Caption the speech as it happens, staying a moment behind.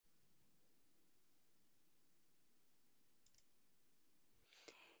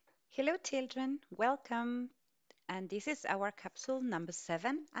Hello, children. Welcome. And this is our capsule number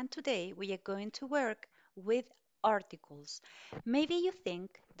 7. And today we are going to work with articles. Maybe you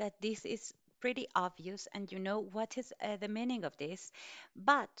think that this is pretty obvious and you know what is the meaning of this.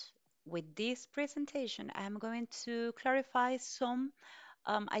 But with this presentation, I'm going to clarify some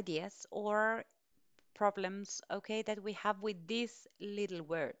ideas or problems, okay, that we have with these little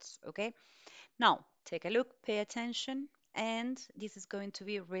words, okay? Now, take a look, pay attention, and this is going to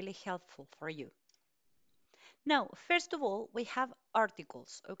be really helpful for you. Now, first of all, we have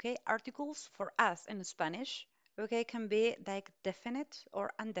articles, okay? Articles for us in Spanish, okay, can be like definite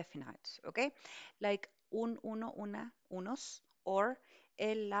or indefinite, okay? Like un, uno, una, unos, or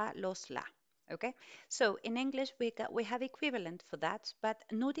el, la, los, la, okay? So in English, we have equivalent for that, but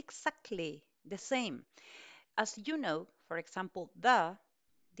not exactly the same. As you know, for example,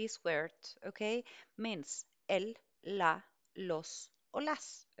 this word, okay, means el, la, los, o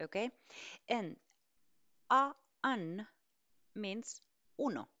las, okay? And an means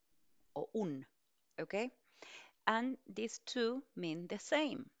uno o un, okay? And these two mean the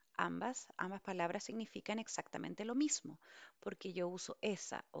same. Ambas palabras significan exactamente lo mismo, porque yo uso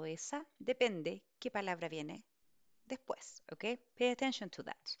esa o esa, depende qué palabra viene después, okay? Pay attention to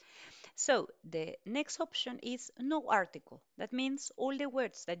that. So the next option is no article. That means all the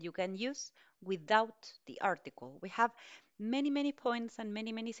words that you can use without the article. We have many points and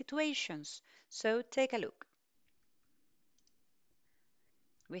many situations. So take a look.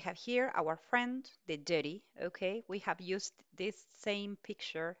 We have here our friend, the dirty, okay? We have used this same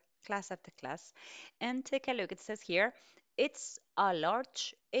picture class after class. And take a look, it says here, it's a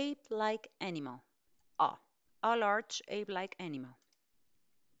large ape-like animal. Ah, a large ape-like animal.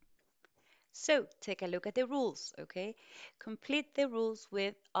 So take a look at the rules, okay? Complete the rules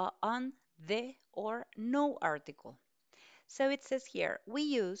with a on, the, or no article. So it says here, we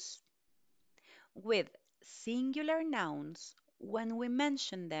use with singular nouns when we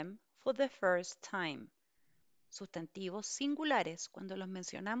mention them for the first time. Sustantivos singulares cuando los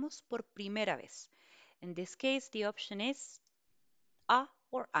mencionamos por primera vez. In this case, the option is a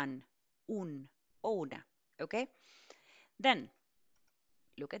or an, un o una, okay? Then,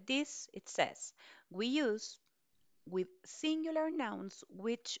 look at this. It says, we use with singular nouns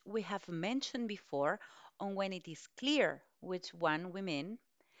which we have mentioned before on when it is clear which one we mean,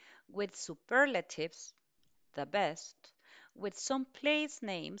 with superlatives, the best, with some place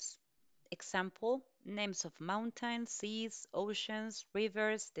names, example, names of mountains, seas, oceans,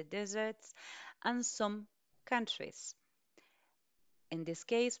 rivers, the deserts, and some countries. In this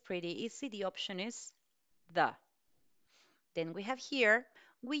case, pretty easy, the option is the. Then we have here,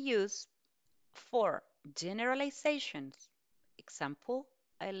 we use for generalizations. Example,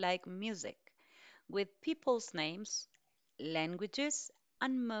 I like music, with people's names, languages,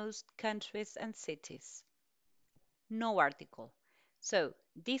 and most countries and cities. No article. So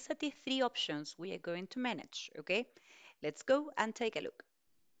these are the three options we are going to manage, okay? Let's go and take a look.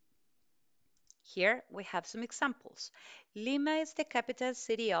 Here we have some examples. Lima is the capital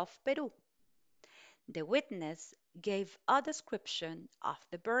city of Peru. The witness gave a description of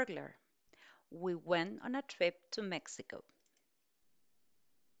the burglar. We went on a trip to Mexico.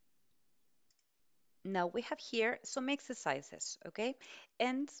 Now we have here some exercises, okay?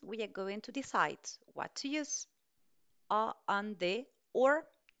 And we are going to decide what to use, a and the or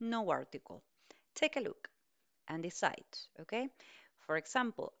no article. Take a look and decide, okay? For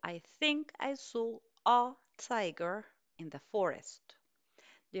example, I think I saw a tiger in the forest.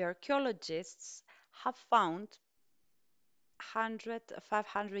 The archaeologists have found 100,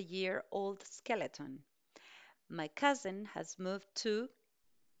 500-year-old skeleton. My cousin has moved to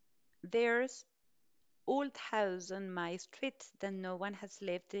there's old house on my street that no one has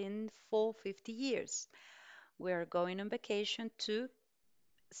lived in for 50 years. We are going on vacation to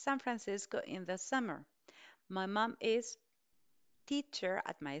San Francisco in the summer. My mom is teacher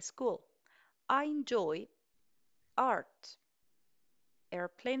at my school. I enjoy art.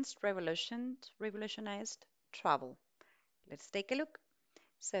 Airplanes revolutionized travel. Let's take a look.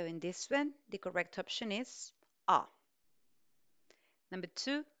 So in this one, the correct option is A. Number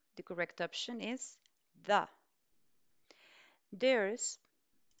two, the correct option is the. There's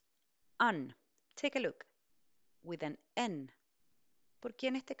an. Take a look with an N. ¿Por qué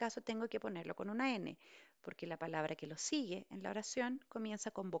en este caso tengo que ponerlo con una N? Porque la palabra que lo sigue en la oración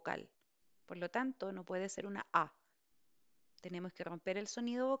comienza con vocal. Por lo tanto, no puede ser una A. Tenemos que romper el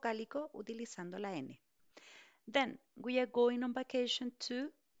sonido vocálico utilizando la N. Then, we are going on vacation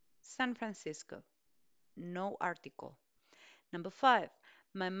to San Francisco. No article. Number five,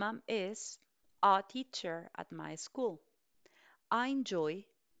 my mom is a teacher at my school. I enjoy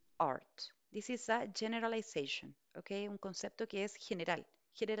art. This is a generalization, okay? Un concepto que es general,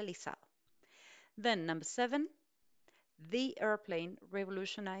 generalizado. Then number 7, the airplane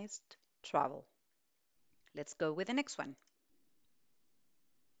revolutionized travel. Let's go with the next one.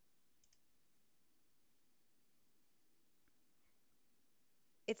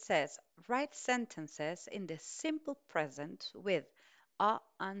 It says, write sentences in the simple present with a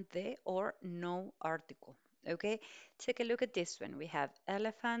and the or no article. Okay, take a look at this one. We have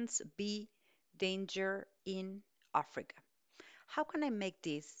elephants be danger in Africa. How can I make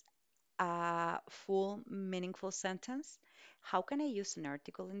this a full, meaningful sentence? How can I use an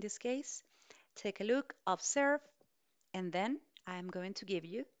article in this case? Take a look, observe, and then I'm going to give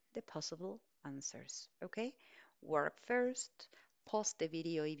you the possible answers. Okay? Work first, pause the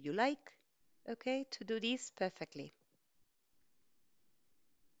video if you like. Okay? To do this perfectly.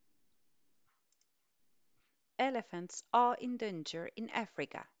 Elephants are in danger in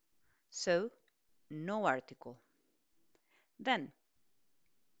Africa. So, no article. Then,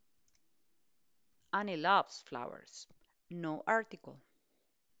 Annie loves flowers. No article.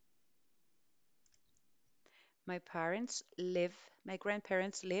 My grandparents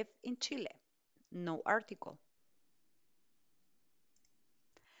live in Chile. No article.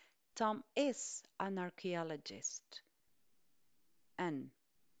 Tom is an archaeologist. And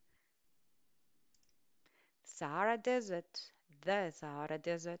Sahara Desert, the Sahara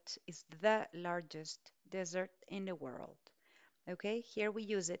Desert is the largest desert in the world. Okay, here we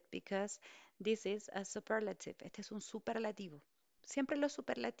use it because this is a superlative. Este es un superlativo. Siempre los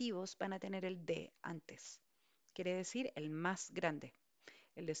superlativos van a tener el de antes. Quiere decir el más grande.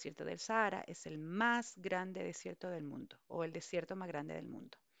 El desierto del Sahara es el más grande desierto del mundo o el desierto más grande del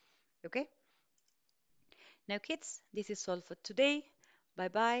mundo. Okay? Now, kids, this is all for today. Bye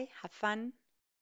bye. Have fun.